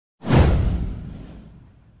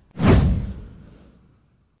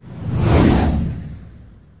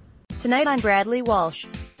Tonight on Bradley Walsh.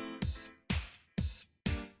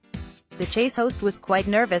 The Chase host was quite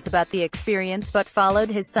nervous about the experience but followed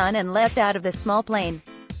his son and leapt out of the small plane.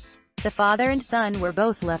 The father and son were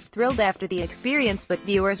both left thrilled after the experience, but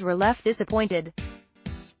viewers were left disappointed.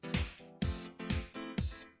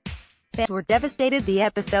 Fans were devastated the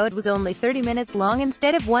episode was only 30 minutes long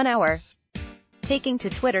instead of 1 hour. Taking to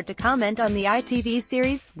Twitter to comment on the ITV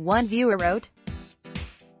series, one viewer wrote,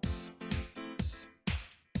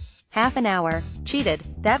 "Half an hour. Cheated.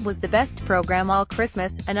 That was the best program all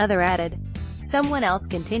Christmas," another added. Someone else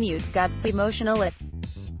continued, "Got so emotional it.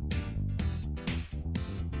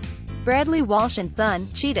 Bradley Walsh and son,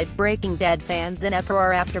 cheated, breaking dead fans in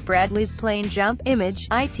uproar after Bradley's plane jump." Image,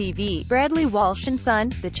 ITV. Bradley Walsh and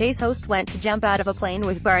son, the Chase host, went to jump out of a plane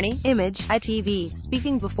with Barney. Image, ITV.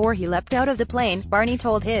 Speaking before he leapt out of the plane, Barney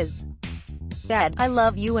told his dad, "I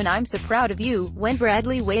love you and I'm so proud of you." When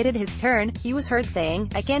Bradley waited his turn, he was heard saying,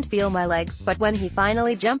 "I can't feel my legs," but when he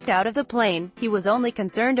finally jumped out of the plane, he was only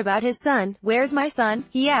concerned about his son. "Where's my son?"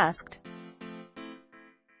 he asked.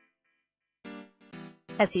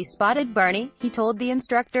 As he spotted Barney, he told the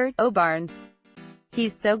instructor, "Oh Barnes.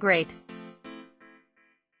 He's so great.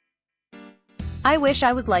 I wish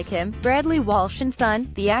I was like him." Bradley Walsh and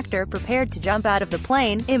son, the actor, prepared to jump out of the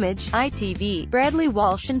plane. Image, ITV. Bradley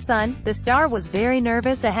Walsh and son, the star, was very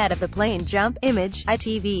nervous ahead of the plane jump. Image,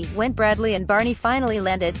 ITV. When Bradley and Barney finally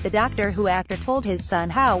landed, the Doctor Who actor told his son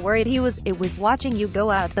how worried he was. "It was watching you go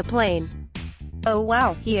out the plane. Oh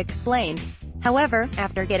wow," he explained. However,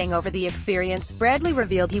 after getting over the experience, Bradley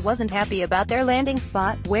revealed he wasn't happy about their landing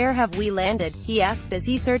spot. "Where have we landed?" he asked as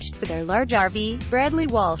he searched for their large RV. Bradley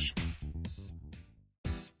Walsh